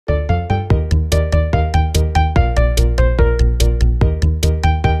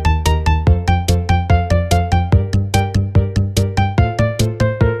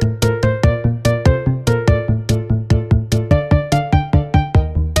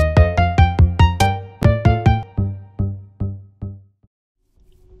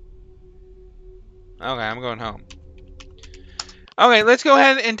Okay, I'm going home. Okay, let's go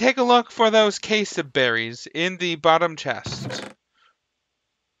ahead and take a look for those case of berries in the bottom chest.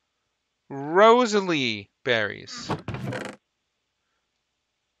 Rosalie berries.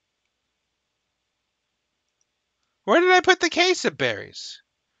 Where did I put the case of berries?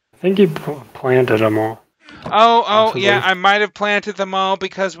 I think you planted them all. Oh, Possibly. yeah, I might have planted them all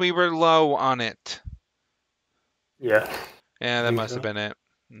because we were low on it. Yes. Yeah, that must have been it.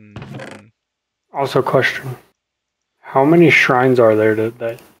 Mm-hmm. Also, question: how many shrines are there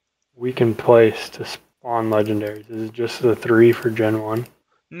that we can place to spawn legendaries? Is it just the 3 for Gen 1?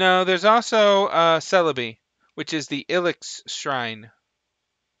 No, there's also Celebi, which is the Ilex shrine.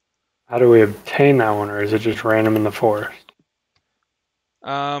 How do we obtain that one, or is it just random in the forest?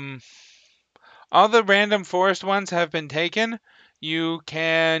 All the random forest ones have been taken. You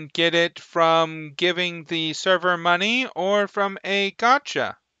can get it from giving the server money or from a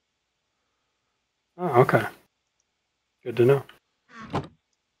gacha. Oh, okay. Good to know.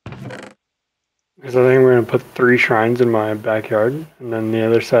 Because I think we're going to put 3 shrines in my backyard, and then the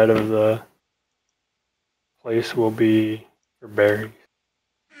other side of the place will be for berries.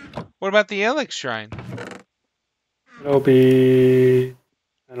 What about the Ilex shrine? It'll be...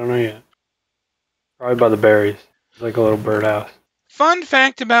 I don't know yet. Probably by the berries. It's like a little birdhouse. Fun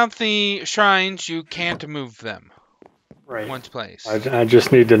fact about the shrines, you can't move them. Right. Once placed. I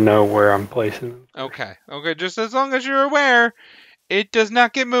just need to know where I'm placing them. Okay. Okay, just as long as you're aware, it does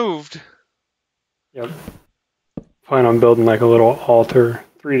not get moved. Yep. Plan on building like a little altar,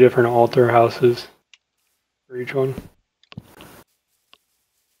 3 different altar houses for each one.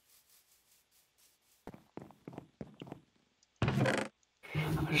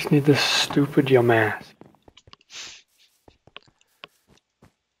 I just need this stupid Yamask.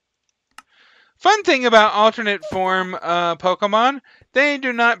 Fun thing about alternate form Pokemon, they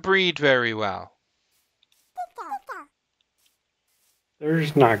do not breed very well. They're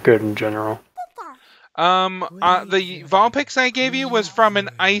just not good in general. The Vulpix I gave you was from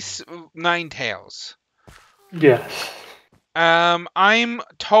an Ice Ninetales. Yes. I'm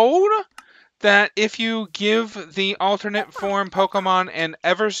told that if you give the alternate form Pokemon an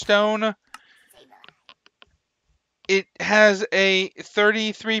Everstone, it has a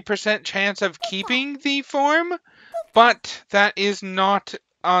 33% chance of keeping the form, but that is not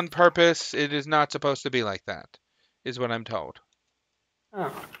on purpose. It is not supposed to be like that, is what I'm told.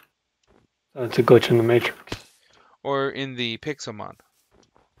 Oh. So it's a glitch in the Matrix. Or in the Pixelmon.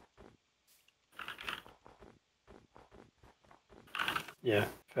 Yeah,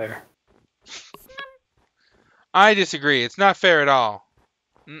 fair. I disagree. It's not fair at all.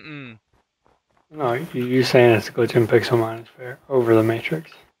 Mm-mm. No, you saying it's a glitch in Pixelmon is fair. Over the Matrix.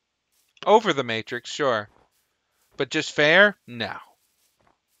 Over the Matrix, sure. But just fair? No.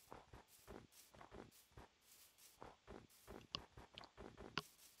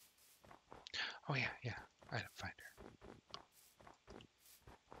 Oh, yeah. Item finder.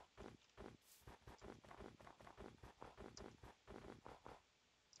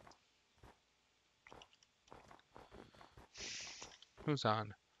 Who's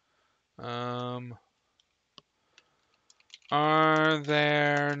on? Are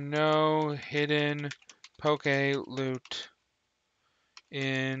there no hidden Poke loot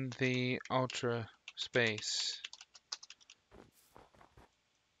in the Ultra space?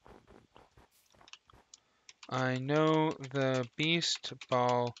 I know the Beast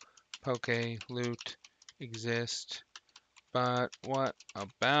Ball Poke loot exists, but what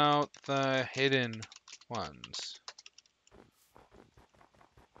about the hidden ones?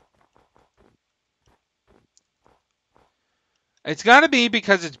 It's got to be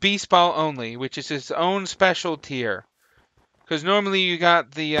because it's Beast Ball only, which is its own special tier. Because normally you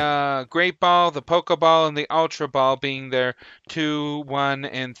got the Great Ball, the Pokeball, and the Ultra Ball being their 2, 1,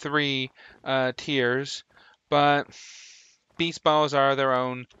 and 3 tiers. But Beast Balls are their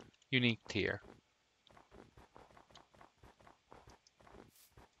own unique tier.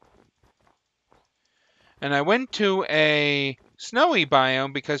 And I went to a snowy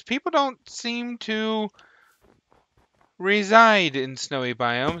biome because people don't seem to reside in snowy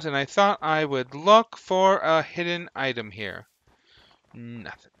biomes, and I thought I would look for a hidden item here.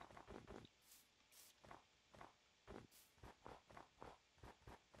 Nothing.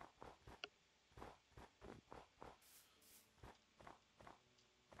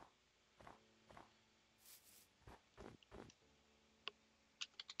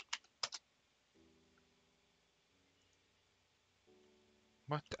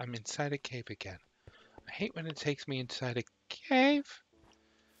 What? I'm inside a cave again. I hate when it takes me inside a cave.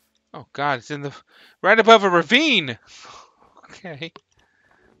 Oh god, it's in the right above a ravine. Okay.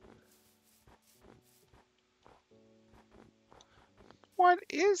 What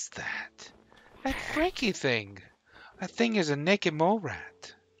is that? That freaky thing. That thing is a naked mole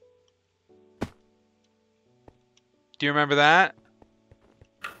rat. Do you remember that?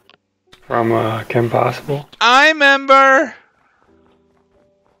 From Kim Possible? I remember!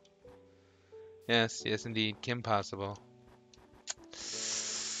 Yes, yes indeed. Kim Possible.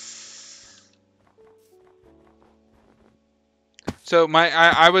 So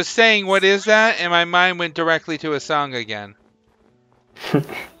I was saying, what is that? And my mind went directly to a song again.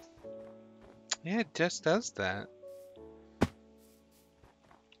 Yeah, it just does that.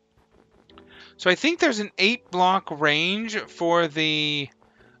 So I think there's an 8-block range for the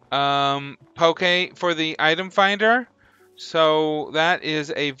for the item finder. So that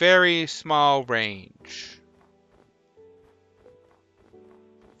is a very small range.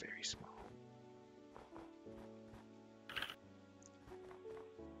 Very small.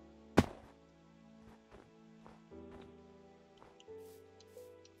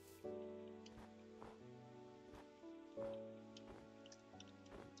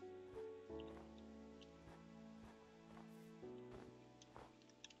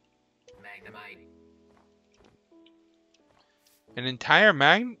 An entire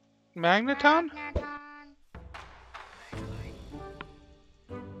magneton?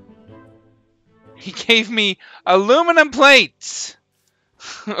 He gave me aluminum plates!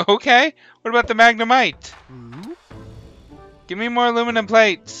 Okay, what about the magnemite? Give me more aluminum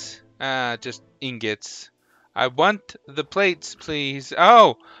plates. Just ingots. I want the plates, please.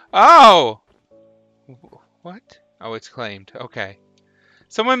 Oh! Oh! What? Oh, it's claimed. Okay.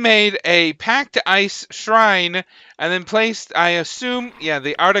 Someone made a packed ice shrine and then placed, I assume, yeah,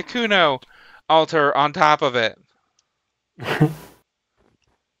 the Articuno altar on top of it.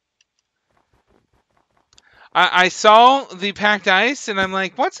 I saw the packed ice and I'm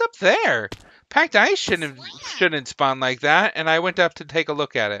like, what's up there? Packed ice shouldn't spawn like that. And I went up to take a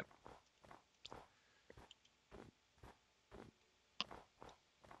look at it.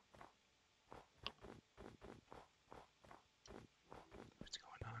 What's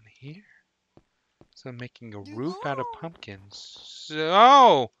going on here? So I'm making a roof out of pumpkins.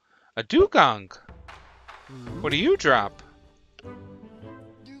 So, a dugong. What do you drop?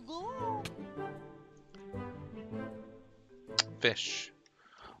 Fish.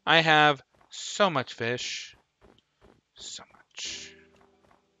 I have so much fish. So much.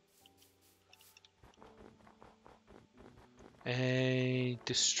 A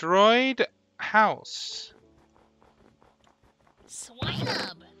destroyed house.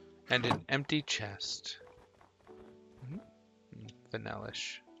 Swinub. And an empty chest.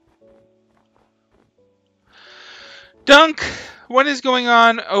 Vanillish. Dunk, what is going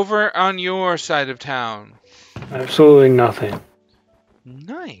on over on your side of town? Absolutely nothing.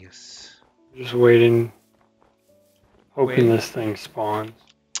 Nice. Just waiting. Hoping Waiting? this thing spawns.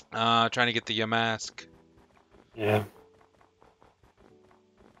 Trying to get the Yamask. Yeah.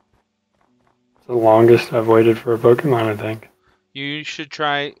 It's the longest I've waited for a Pokemon, I think. You should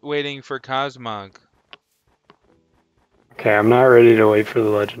try waiting for Cosmog. Okay, I'm not ready to wait for the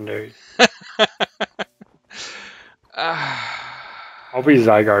legendaries. I'll be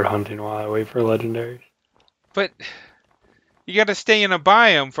Zygarde hunting while I wait for legendaries. But you gotta stay in a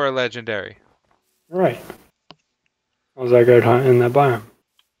biome for a legendary. Right. I'll Zygarde hunt in that biome.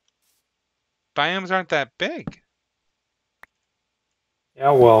 Biomes aren't that big.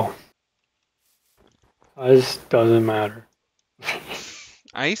 Yeah, well. Size doesn't matter.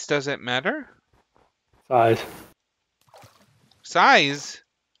 Ice doesn't matter. Size. Size?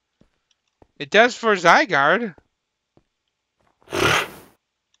 It does for Zygarde.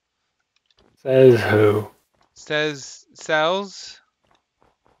 Says who? Says cells.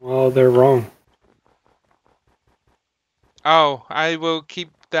 Well, they're wrong. Oh, I will keep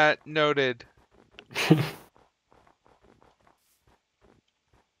that noted.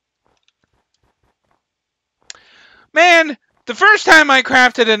 Man, the first time I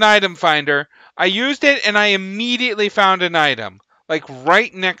crafted an item finder, I used it and I immediately found an item. Like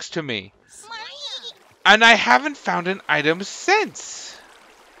right next to me. And I haven't found an item since.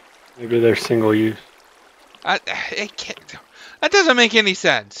 Maybe they're single use. It can't, that doesn't make any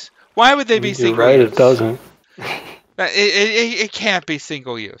sense. Why would they be single You're right, use? it doesn't. It can't be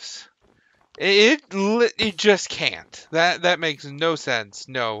single use. It just can't. That makes no sense.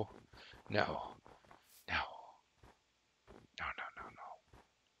 No.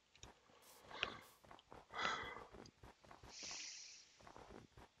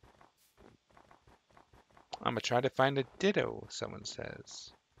 I'm gonna try to find a Ditto, someone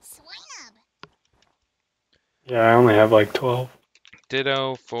says. Yeah, I only have like 12.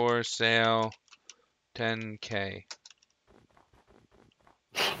 Ditto for sale, 10K.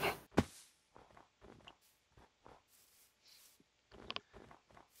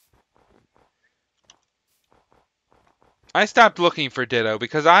 I stopped looking for Ditto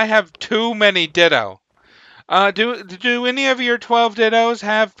because I have too many Ditto. Do any of your 12 Dittos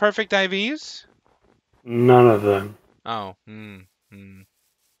have perfect IVs? None of them. Oh, The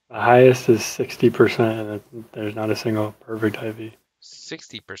highest is 60%, and there's not a single perfect IV.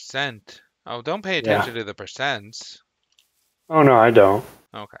 60%. Oh, don't pay Yeah. attention to the percents. Oh no, I don't.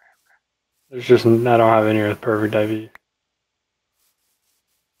 Okay. There's just I don't have any with perfect IV.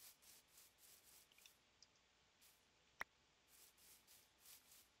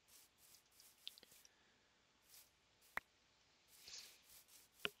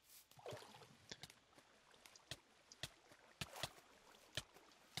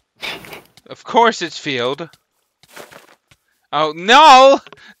 Of course it's field. Oh, null!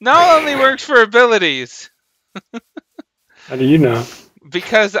 Null only works for abilities. How do you know?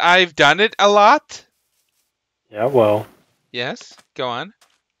 Because I've done it a lot? Yeah, well. Yes, go on.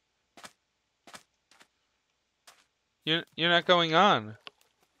 You're not going on.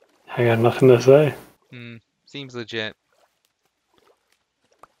 I got nothing to say. Seems legit.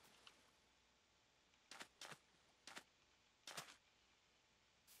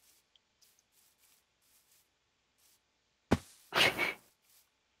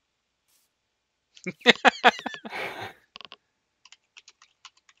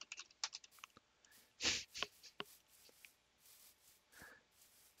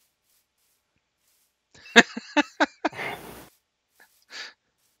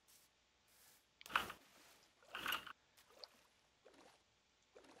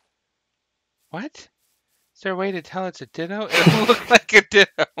 What? Is there a way to tell it's a Ditto? It'll look like a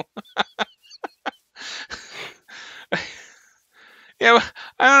Ditto. Yeah,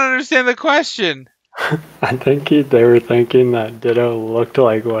 I don't understand the question. I think they were thinking that Ditto looked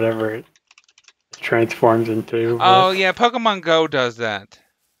like whatever it transforms into. Oh, yeah, Pokemon Go does that.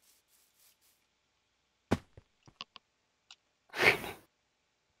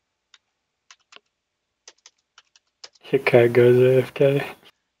 Kit Kat goes AFK.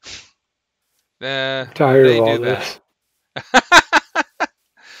 Tired They of all do this. that.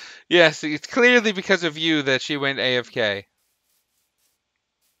 Yes, it's clearly because of you that she went AFK.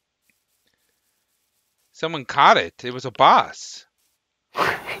 Someone caught it. It was a boss.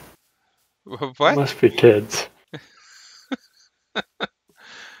 What? Must be kids.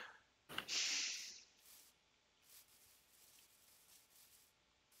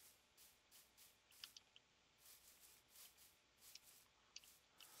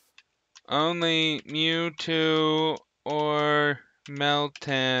 Only Mewtwo or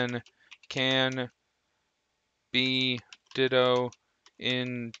Meltan can be Ditto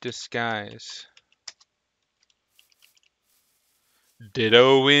in disguise.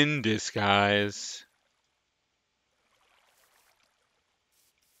 Ditto in disguise.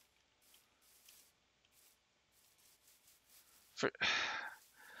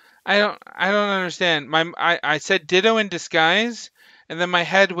 I don't understand. I said Ditto in disguise, and then my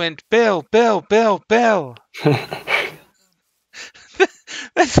head went Bill. That's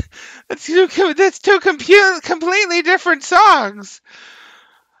two completely different songs.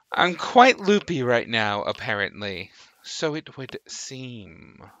 I'm quite loopy right now, apparently. So it would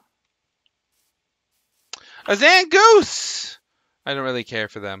seem. A Zangoose! I don't really care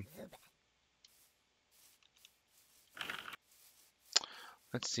for them.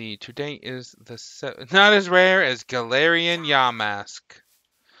 Let's see. Today is the not as rare as Galarian Yamask.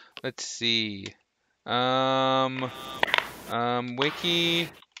 Let's see. Wiki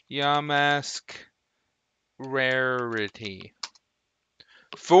Yamask rarity.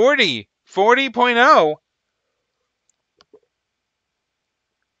 40! 40.0!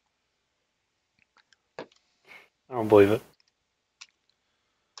 I don't believe it.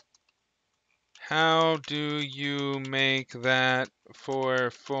 How do you make that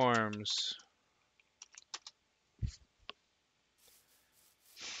for forms?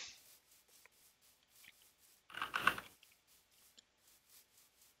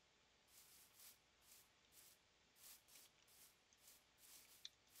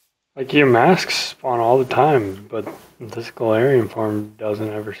 Like, your masks spawn all the time, but this Galarian form doesn't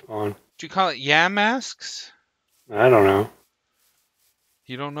ever spawn. Do you call it Yamasks? I don't know.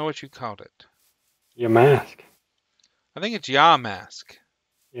 You don't know what you called it. Yamask. I think it's Yamask.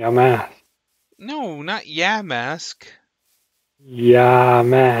 Yamask. No, not Yamask.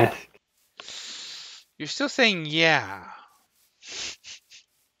 Yamask. You're still saying yeah.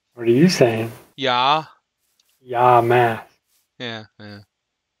 What are you saying? Yeah. Yamask. Yeah.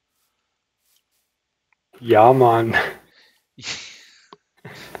 Yaman.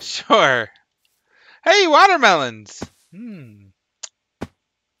 Sure. Hey, watermelons!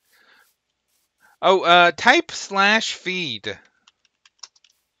 Oh, type/feed.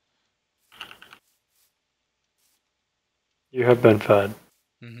 You have been fed.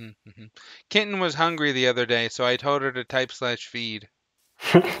 Kitten was hungry the other day, so I told her to type/feed.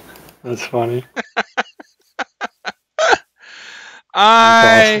 That's funny. I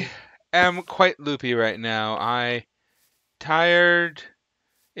That's awesome. am quite loopy right now. I tired.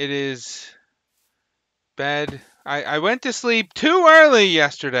 It is bed. I went to sleep too early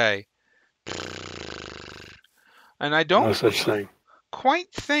yesterday. And I No don't such thing.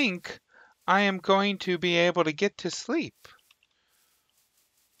 quite think I am going to be able to get to sleep.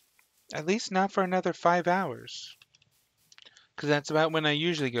 At least not for another 5 hours. Because that's about when I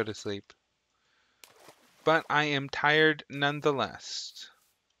usually go to sleep. But I am tired nonetheless.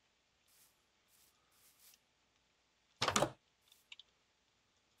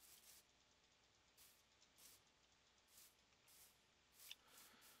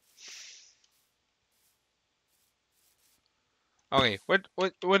 Okay,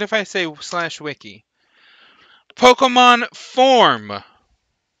 what if I say /wiki? Pokemon form.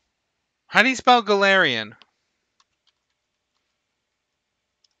 How do you spell Galarian?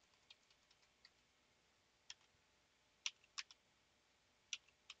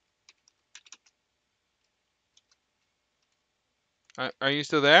 Are you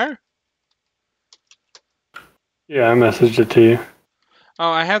still there? Yeah, I messaged it to you.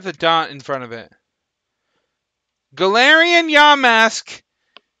 Oh, I have the dot in front of it. Galarian Yamask.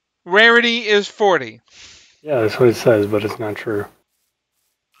 Rarity is 40. Yeah, that's what it says, but it's not true.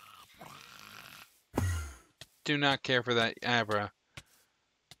 Do not care for that Abra.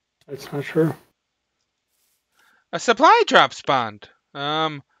 That's not true. A supply drop spawned.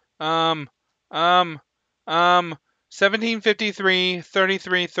 1753,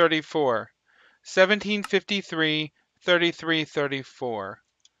 33, 34. 1753, 33, 34.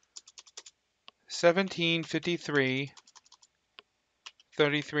 1753,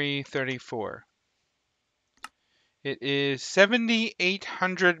 33, 34. It is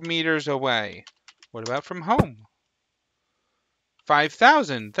 7,800 meters away. What about from home?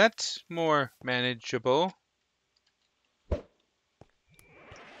 5,000. That's more manageable.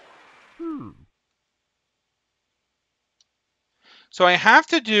 So I have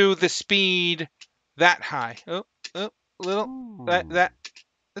to do the speed that high. Oh, little. That.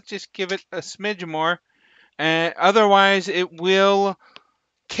 Let's just give it a smidge more. Otherwise, it will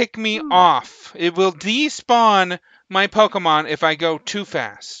kick me off. It will despawn my Pokemon if I go too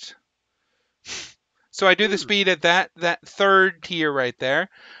fast. So I do the speed at that third tier right there.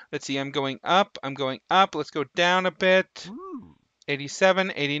 Let's see, I'm going up. Let's go down a bit.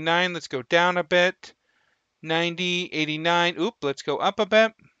 87, 89, let's go down a bit. 90, 89, oop, let's go up a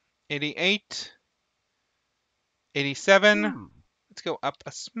bit. 88, 87, let's go up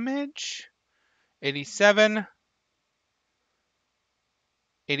a smidge. 87,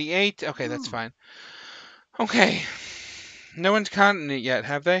 88, okay, that's fine. Okay, no one's gotten it yet,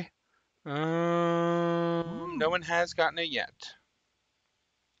 have they? No one has gotten it yet.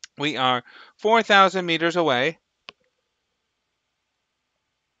 We are 4,000 meters away.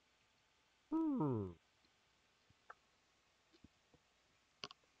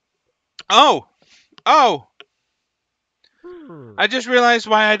 Oh! Oh! I just realized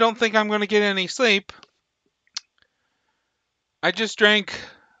why I don't think I'm going to get any sleep. I just drank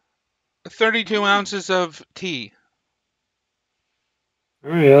 32 ounces of tea.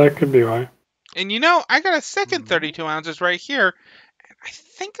 Oh, yeah, that could be why. And you know, I got a second 32 ounces right here. And I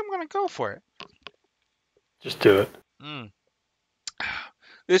think I'm going to go for it. Just do it.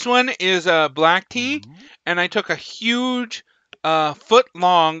 This one is black tea, and I took a huge foot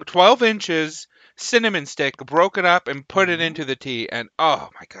long, 12 inches cinnamon stick, broke it up, and put it into the tea. And oh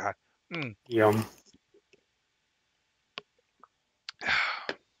my god. Yum.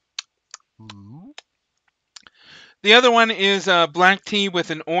 The other one is black tea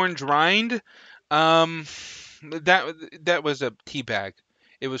with an orange rind. That was a tea bag.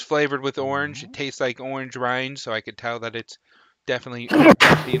 It was flavored with orange. It tastes like orange rind, so I could tell that it's definitely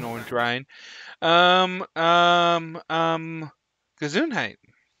must be an orange rind. Gesundheit.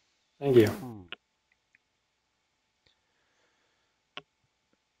 Thank you.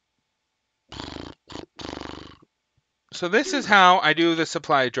 So this is how I do the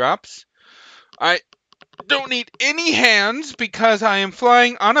supply drops. I don't need any hands because I am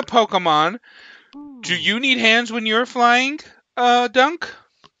flying on a Pokemon. Do you need hands when you're flying, Dunk?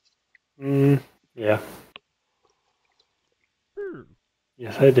 Yeah.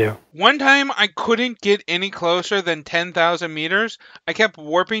 Yes, I do. One time I couldn't get any closer than 10,000 meters. I kept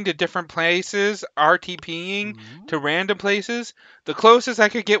warping to different places, RTPing to random places. The closest I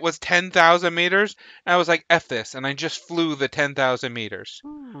could get was 10,000 meters. And I was like, F this. And I just flew the 10,000 meters.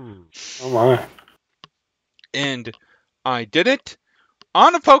 Oh my. And I did it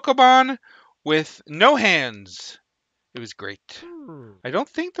on a Pokemon with no hands. It was great. I don't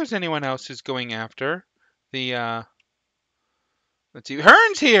think there's anyone else who's going after the, let's see.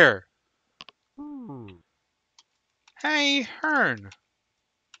 Hearn's here! Hey, Hearn.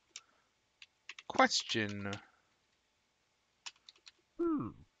 Question.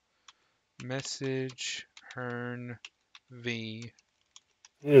 Message Hearn V.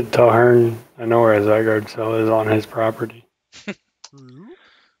 You need to tell Hearn I know where his Zygarde cell is on his property.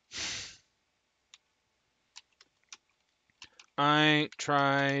 I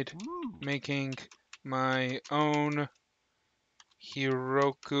tried making my own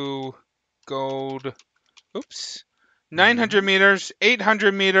Hiroku Gold. Oops. 900 meters,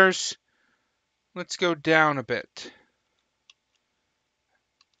 800 meters. Let's go down a bit.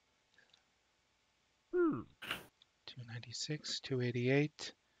 296,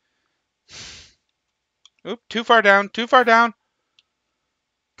 288. Oop, too far down, too far down.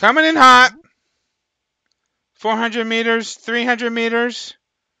 Coming in hot. 400 meters, 300 meters.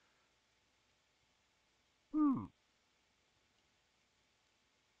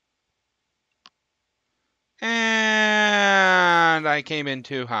 And I came in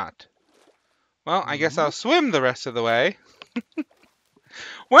too hot. Well, I guess I'll swim the rest of the way.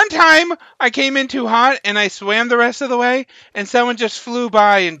 One time, I came in too hot and I swam the rest of the way, and someone just flew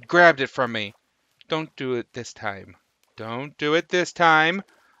by and grabbed it from me. Don't do it this time. Don't do it this time.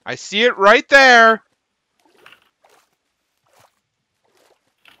 I see it right there.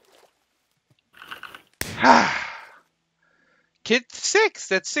 Kit 6.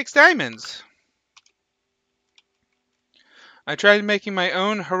 That's 6 diamonds. I tried making my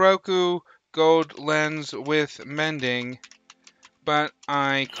own Heroku gold lens with mending, but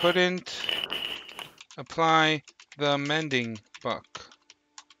I couldn't apply the mending book.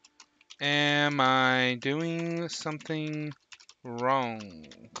 Am I doing something wrong?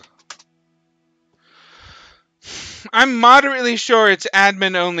 I'm moderately sure it's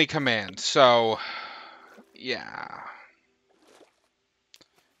admin only command, so yeah.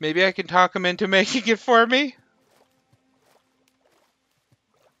 Maybe I can talk him into making it for me?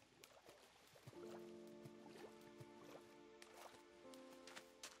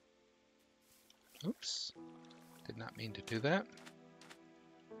 Oops. Did not mean to do that.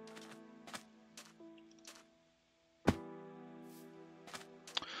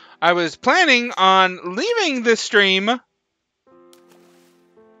 I was planning on leaving this stream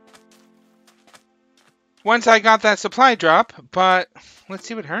once I got that supply drop, but let's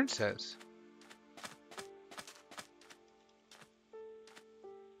see what Hearn says.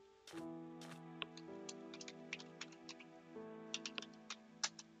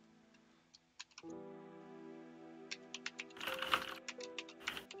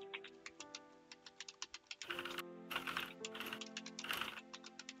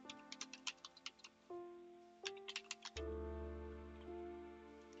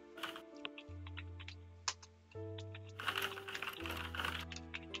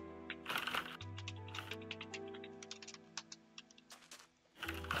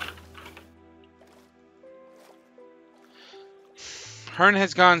 Hearn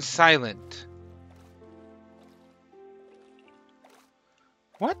has gone silent.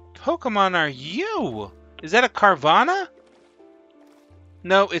 What Pokemon are you? Is that a Carvana?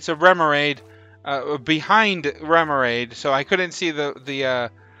 No, it's a Remoraid. Behind Remoraid, so I couldn't see the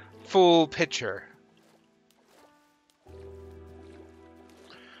full picture.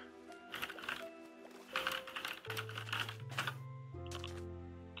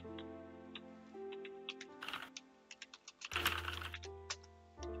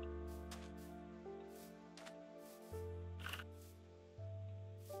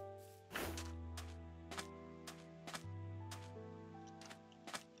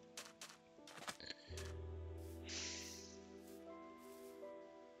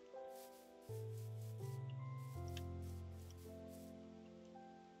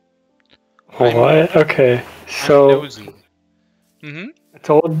 What? Okay. So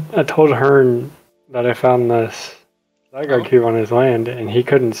I told Hearn that I found this Zygarde cube on his land, and he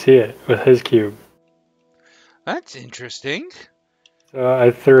couldn't see it with his cube. That's interesting. So I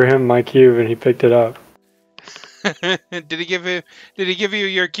threw him my cube, and he picked it up. Did he give you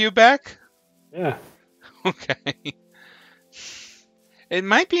your cube back? Yeah. Okay. It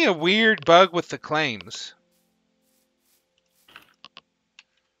might be a weird bug with the claims.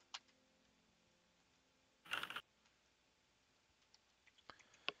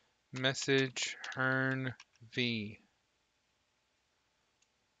 Message Hern V.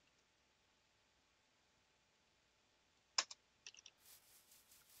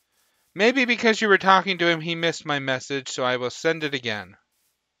 Maybe because you were talking to him, he missed my message, so I will send it again.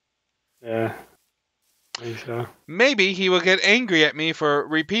 Yeah. I think so. Maybe he will get angry at me for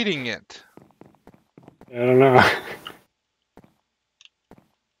repeating it. I don't know.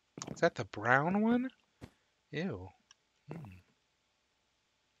 Is that the brown one? Ew.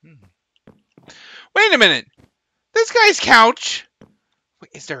 Wait a minute! This guy's couch!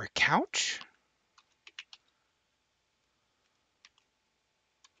 Wait, is there a couch?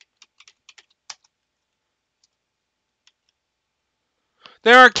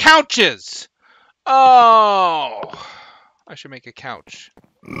 There are couches! Oh! I should make a couch.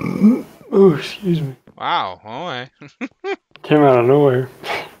 Oh, excuse me. Wow, alright. Came out of nowhere.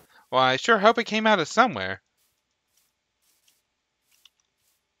 Well, I sure hope it came out of somewhere.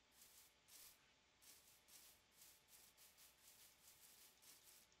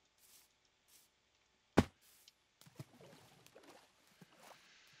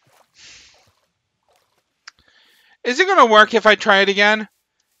 Is it going to work if I try it again?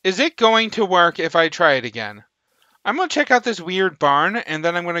 Is it going to work if I try it again? I'm going to check out this weird barn, and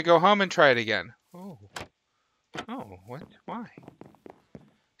then I'm going to go home and try it again. Oh. Oh, what? Why?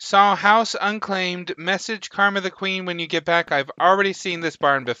 Saw house unclaimed. Message Karma the Queen when you get back. I've already seen this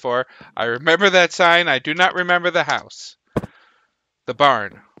barn before. I remember that sign. I do not remember the house. The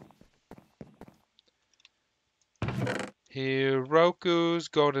barn. Hiroku's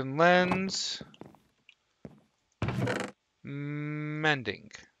golden lens. Mending.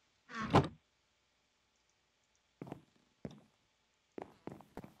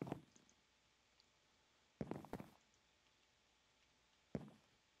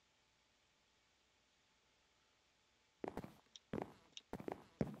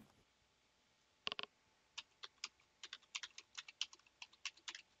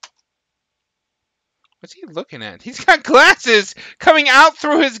 What's he looking at? He's got glasses coming out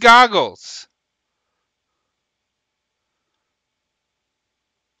through his goggles.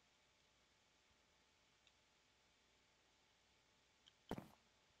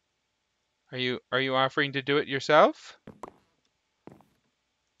 Are you offering to do it yourself?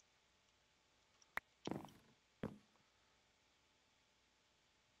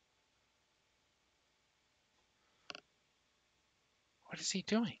 What is he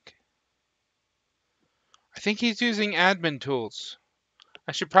doing? I think he's using admin tools.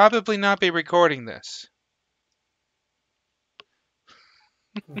 I should probably not be recording this.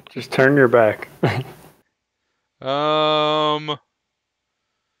 Just turn your back.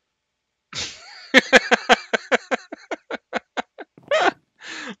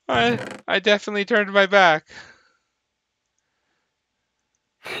 I definitely turned my back.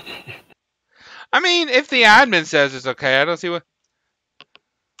 I mean, if the admin says it's okay, I don't see what...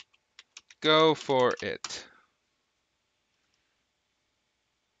 Go for it.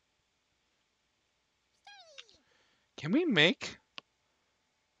 Can we make...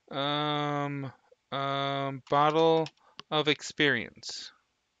 bottle of experience?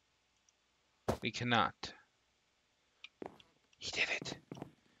 We cannot. He did it.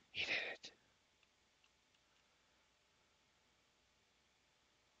 He did it.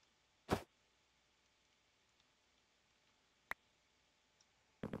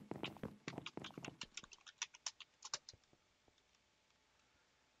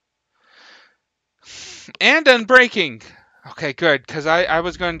 And unbreaking. Okay, good, because I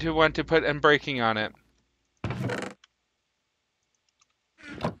was going to want to put unbreaking on it.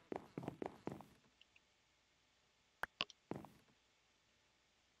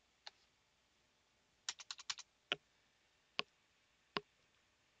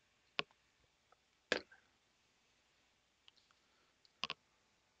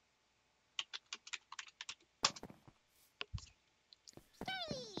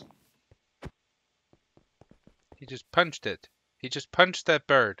 He just punched it. He just punched that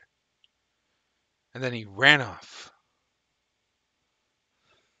bird. And then he ran off.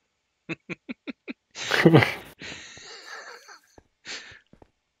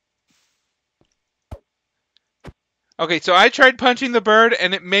 Okay, so I tried punching the bird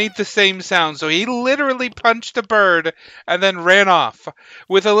and it made the same sound. So he literally punched the bird and then ran off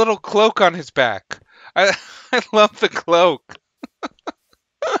with a little cloak on his back. I love the cloak.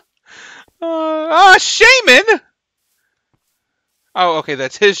 Shaman! Oh, okay,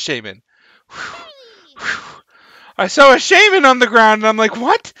 that's his shaman. I saw a shaman on the ground and I'm like,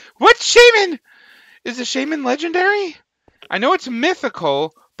 what? What shaman? Is a shaman legendary? I know it's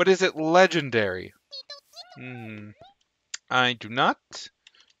mythical, but is it legendary? I do not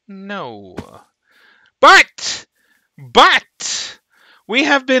No. But we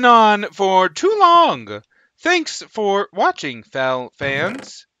have been on for too long. Thanks for watching, Fel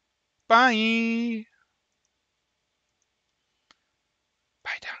fans. Bye.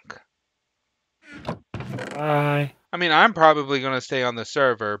 Bye, Dunk. Bye. I mean, I'm probably going to stay on the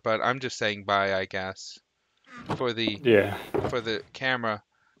server, but I'm just saying bye, I guess. For the camera.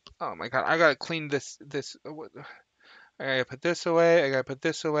 Oh my god, I gotta clean this. I gotta put this away. I gotta put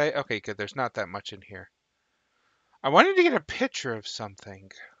this away. Okay, good. There's not that much in here. I wanted to get a picture of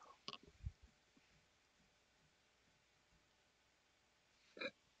something.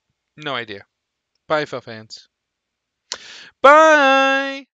 No idea. Bye, Fel fans. Bye!